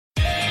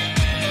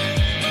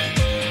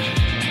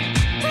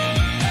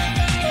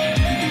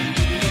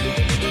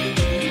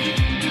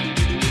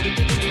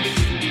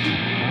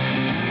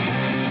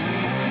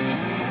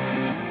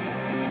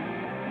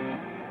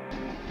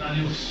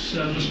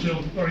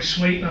feel very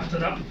sweet after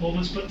that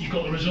performance, but you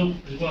got the result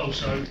as well.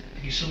 So can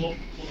you sum up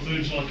what the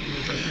mood's like in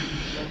the dressing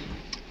room?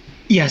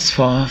 Yes,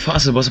 for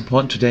us it was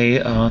important today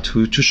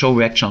to show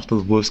reaction after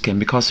the Wolves game,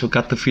 because we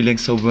got the feeling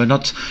so we're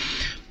not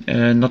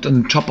on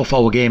the top of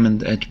our game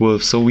at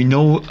Wolves. So we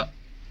know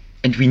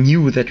and we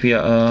knew that we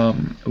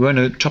were in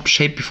a top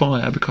shape before,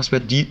 because we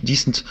had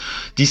decent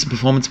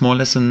performance more or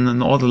less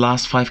in all the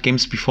last 5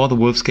 games before the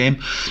Wolves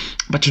game.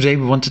 But today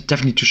we wanted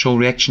definitely to show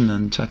reaction,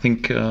 and I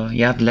think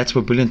the lads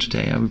were brilliant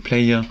today. We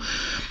play here.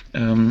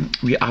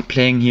 We are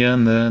playing here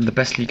in the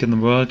best league in the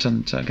world,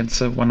 and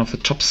against one of the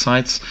top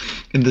sides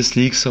in this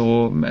league.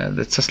 So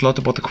that says a lot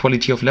about the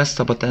quality of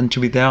Leicester. But then to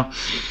be there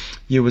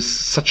here with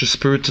such a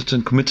spirited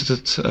and committed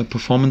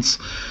performance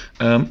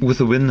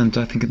with a win, and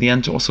I think in the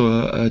end also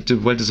a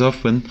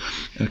well-deserved win,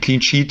 a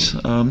clean sheet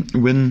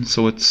win.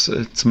 So it's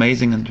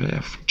amazing, and we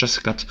have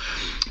just got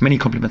many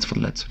compliments for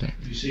the lads today.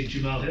 Have you seen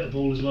Jamal hit a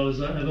ball as well as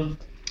that ever?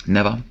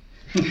 Never.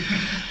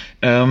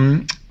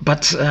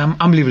 But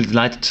unbelievably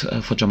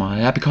delighted for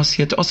Jamal, because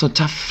he had also a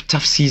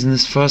tough season.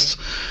 His first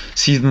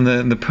season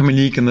in the Premier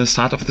League, in the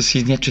start of the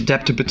season, he had to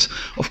adapt a bit,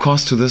 of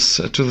course, to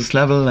this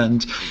level,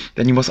 and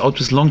then he was out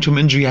with long-term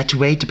injury. He had to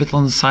wait a bit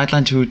on the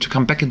sideline to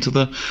come back into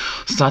the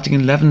starting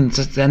 11.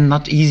 That's then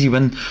not easy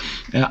when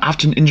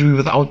after an injury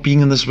without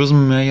being in this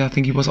rhythm. I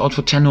think he was out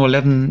for 10 or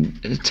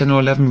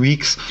 11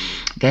 weeks.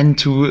 Then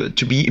to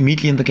be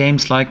immediately in the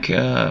games like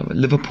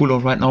Liverpool, or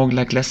right now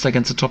like Leicester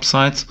against the top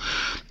sides,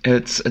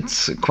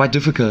 it's quite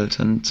difficult,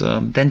 and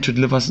then to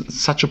deliver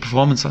such a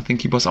performance, I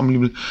think he was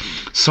unbelievably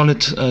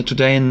solid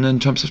today in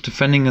terms of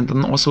defending, and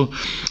then also to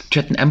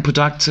get an end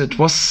product. It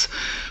was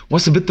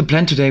a bit the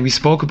plan today. We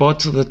spoke about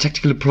the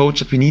tactical approach,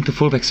 that we need the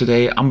fullbacks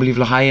today,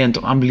 unbelievably high and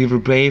unbelievably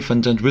brave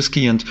and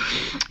risky, and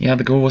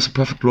the goal was a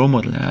perfect role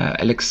model.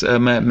 Max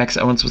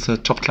Aarons with a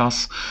top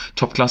class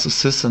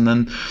assist, and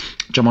then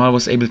Jamal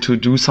was able to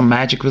do some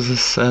magic with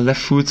his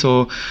left foot.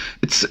 So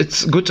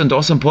it's good, and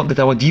also important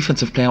that our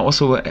defensive player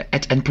also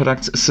add end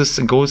products, assists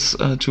and goals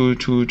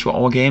to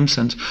our games,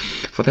 and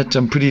for that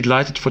I'm pretty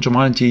delighted for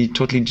Jamal, and he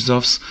totally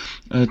deserves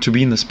to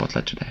be in the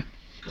spotlight today.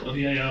 Got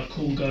a VAR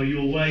call go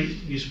your way.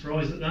 Are you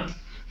surprised at that?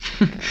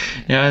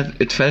 Yeah,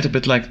 it felt a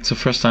bit like it's the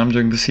first time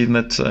during the season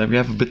that we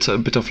have a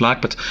bit of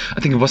luck, but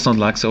I think it was not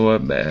luck. So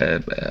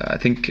I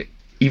think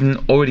even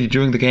already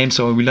during the game,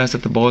 so I realized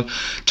that the ball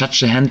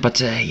touched the hand, but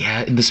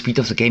in the speed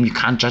of the game, you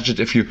can't judge it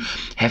if you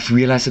have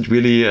realized it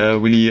really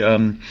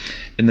in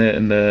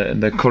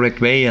the correct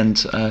way.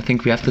 And I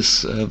think we have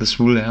this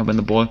rule, when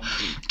the ball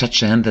touched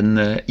the hand,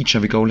 then each and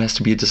every goal has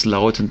to be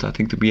disallowed. And I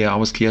think I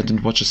was clear, I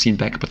didn't watch the scene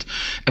back, but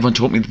everyone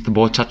told me that the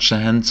ball touched the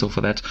hand. So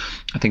for that,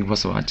 I think it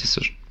was the right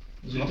decision.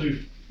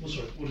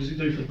 What does it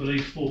do for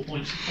belief? 4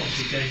 points,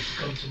 obviously games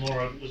to come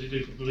tomorrow. What does it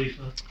do for belief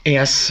now?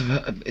 Yes,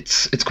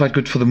 it's quite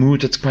good for the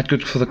mood. It's quite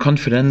good for the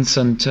confidence,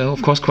 and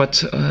of course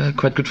quite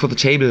good for the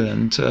table.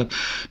 And to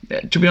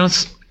be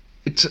honest,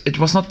 it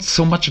was not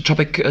so much a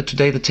topic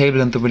today, the table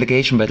and the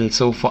relegation battle.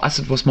 So for us,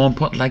 it was more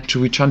important, to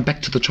return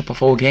back to the top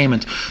of our game,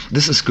 and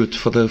this is good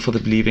for the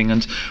believing.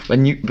 And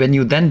when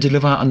you then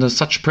deliver under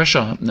such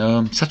pressure,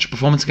 such a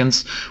performance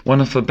against one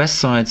of the best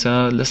sides,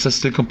 Leicester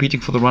still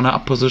competing for the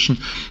runner-up position,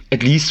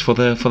 at least for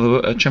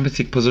the Champions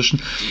League position,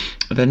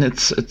 then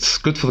it's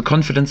good for the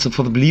confidence and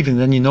for the believing.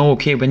 Then you know,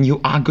 okay, when you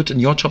are good in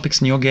your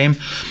topics in your game,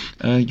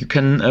 you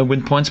can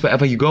win points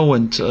wherever you go,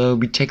 and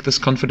we take this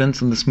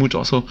confidence and this mood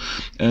also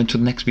to the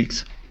next week.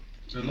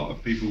 So a lot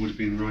of people would have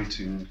been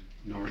writing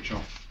Norwich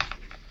off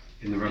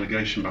in the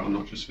relegation battle,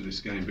 not just for this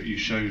game, but you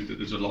showed that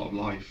there's a lot of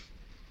life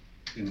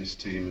in this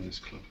team and this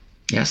club.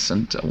 Yes,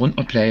 and I want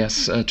my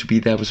players to be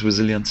there with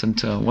resilience,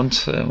 and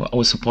want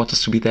our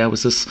supporters to be there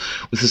with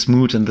this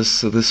mood and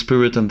this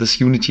spirit and this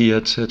unity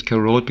at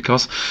Carrow Road,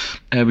 because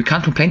we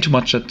can't complain too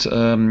much that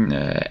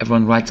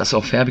everyone writes us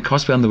off here,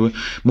 because we're in the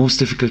most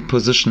difficult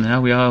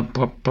position. We are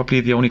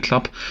probably the only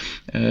club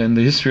in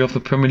the history of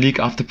the Premier League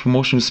after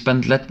promotion who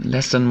spent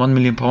less than £1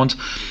 million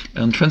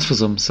on transfer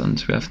sums,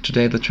 and we have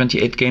today the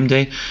 28th game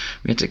day.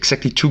 We had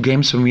exactly 2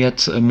 games when we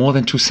had more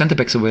than 2 centre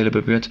backs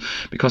available.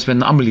 Because we had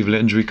an unbelievable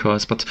injury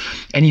curse, but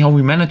anyhow,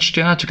 we managed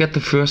to get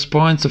the first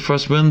points, the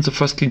first wins, the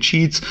first clean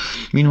sheets.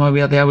 Meanwhile, we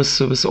are there with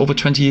over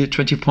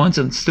 20 points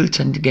and still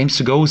 10 games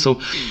to go.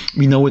 So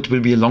we know it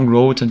will be a long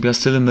road, and we are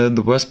still in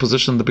the worst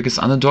position, the biggest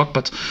underdog.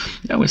 But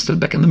we're still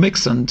back in the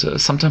mix. And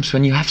sometimes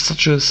when you have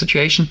such a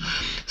situation,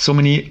 so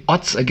many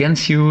odds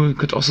against you,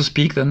 could also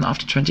speak. Then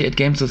after 28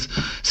 games, the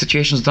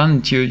situation is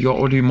done. You're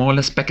already more or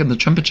less back in the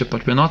championship,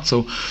 but we're not.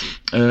 So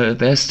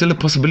there's still a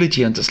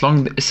possibility, and as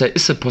long as there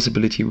is a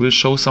possibility, we'll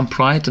show some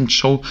pride and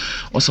show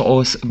also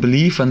our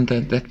belief, and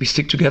that we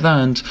stick together.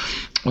 And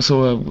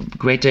also a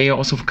great day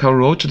also for Carrow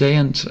Road today,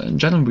 and in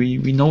general we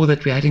know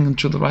that we're heading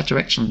into the right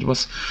direction. It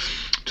was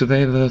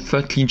today the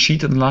 3rd clean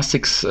sheet in the last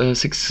six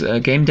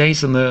game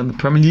days in the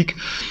Premier League.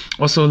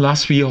 Also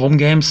last 3 home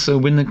games,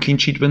 clean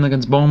sheet win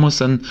against Bournemouth,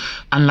 and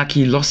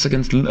unlucky loss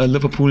against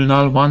Liverpool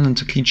 0-1,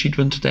 and a clean sheet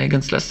win today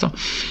against Leicester.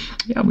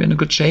 We're in a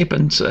good shape,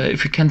 and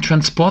if we can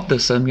transport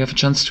this, then we have a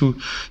chance to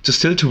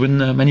still win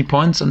many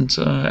points, and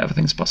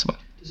everything's possible.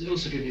 Does it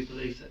also give you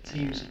belief that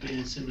teams have been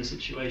in similar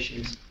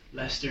situations,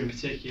 Leicester in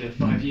particular,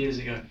 5 years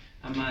ago,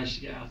 and managed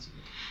to get out of it?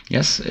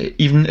 Yes,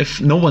 even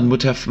if no one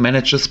would have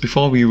managed this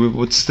before, we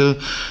would still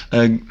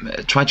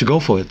try to go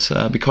for it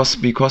because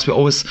we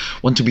always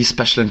want to be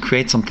special and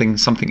create something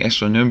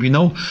extra. And we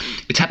know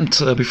it happened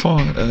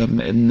before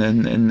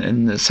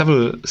in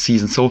several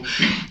seasons. So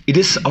it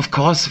is, of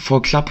course, for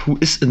a club who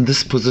is in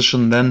this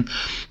position then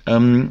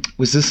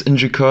with this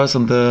injury curse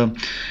and the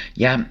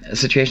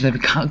situation that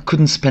we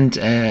couldn't spend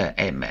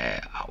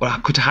or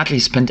could hardly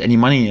spend any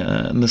money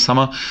in the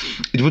summer,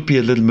 it would be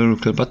a little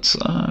miracle. But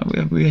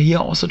we're here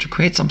also to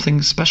create something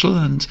special,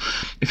 and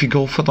if we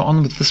go further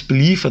on with this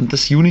belief and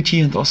this unity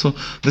and also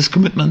this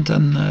commitment,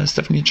 then it's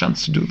definitely a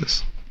chance to do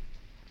this.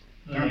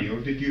 Daniel,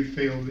 did you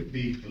feel that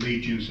the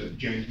allegiance that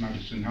James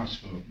Maddison has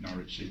for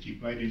Norwich City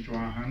played into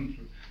our hands?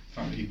 The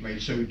fact that he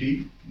played so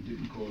deep and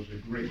didn't cause a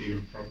great deal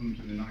of problems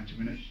in the 90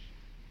 minutes?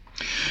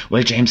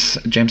 Well, James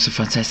is a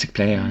fantastic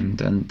player,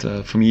 and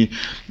for me,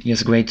 he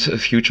has a great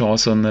future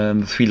also in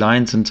the three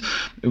lines. And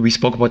we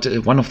spoke about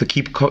one of the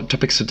key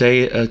topics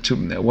today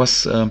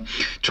was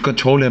to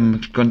control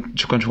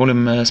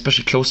him,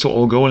 especially close to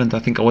our goal. And I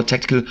think our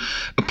tactical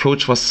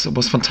approach was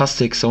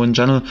fantastic. So in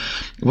general,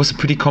 it was a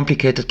pretty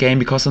complicated game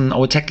because in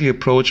our tactical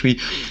approach, we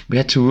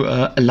had to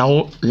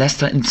allow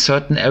Leicester in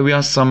certain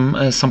areas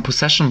some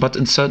possession, but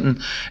in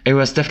certain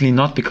areas definitely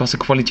not, because the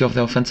quality of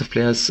the offensive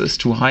players is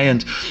too high.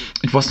 And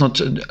it was not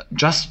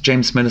just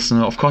James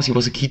Maddison. Of course, he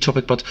was a key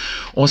topic, but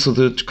also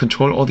to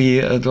control all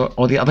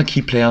the other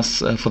key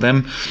players for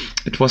them.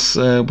 It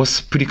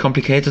was pretty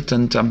complicated,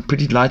 and I'm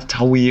pretty delighted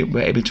how we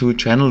were able to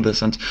handle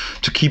this, and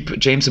to keep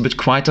James a bit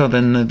quieter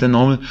than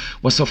normal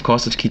was, of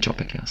course, a key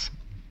topic. Yes.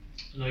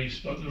 I know you've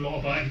spoken a lot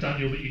about him,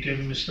 Daniel, but you gave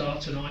him a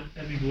start tonight.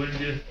 Emi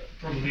Buendia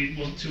probably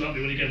wasn't too happy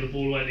when he gave the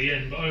ball away at the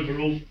end, but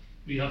overall, were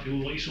you happy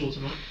with what you saw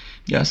tonight?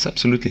 Yes,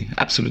 absolutely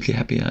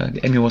happy.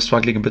 Emi was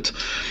struggling a bit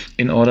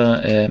in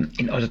order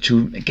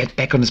to get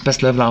back on his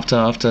best level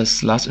after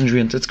his last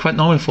injury, and it's quite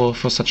normal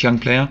for such a young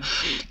player.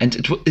 And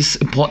it is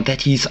important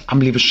that he's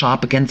unbelievably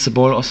sharp against the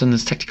ball, also in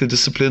his tactical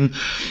discipline.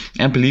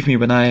 And believe me,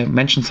 when I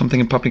mention something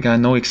in public, I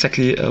know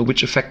exactly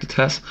which effect it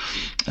has.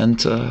 And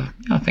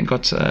thank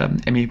God,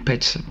 Emi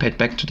paid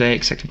back today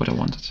exactly what I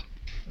wanted.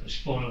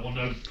 Just final one,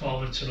 no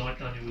Carlin tonight,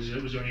 Daniel.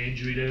 Was there any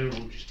injury there, or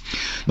just?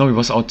 No, he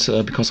was out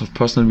because of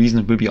personal reason.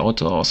 He will be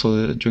out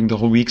also during the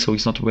whole week, so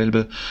he's not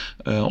available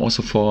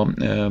also for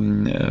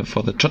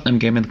the Tottenham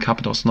game in the cup,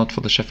 and also not for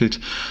the Sheffield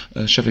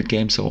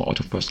game, so out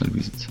of personal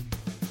reasons.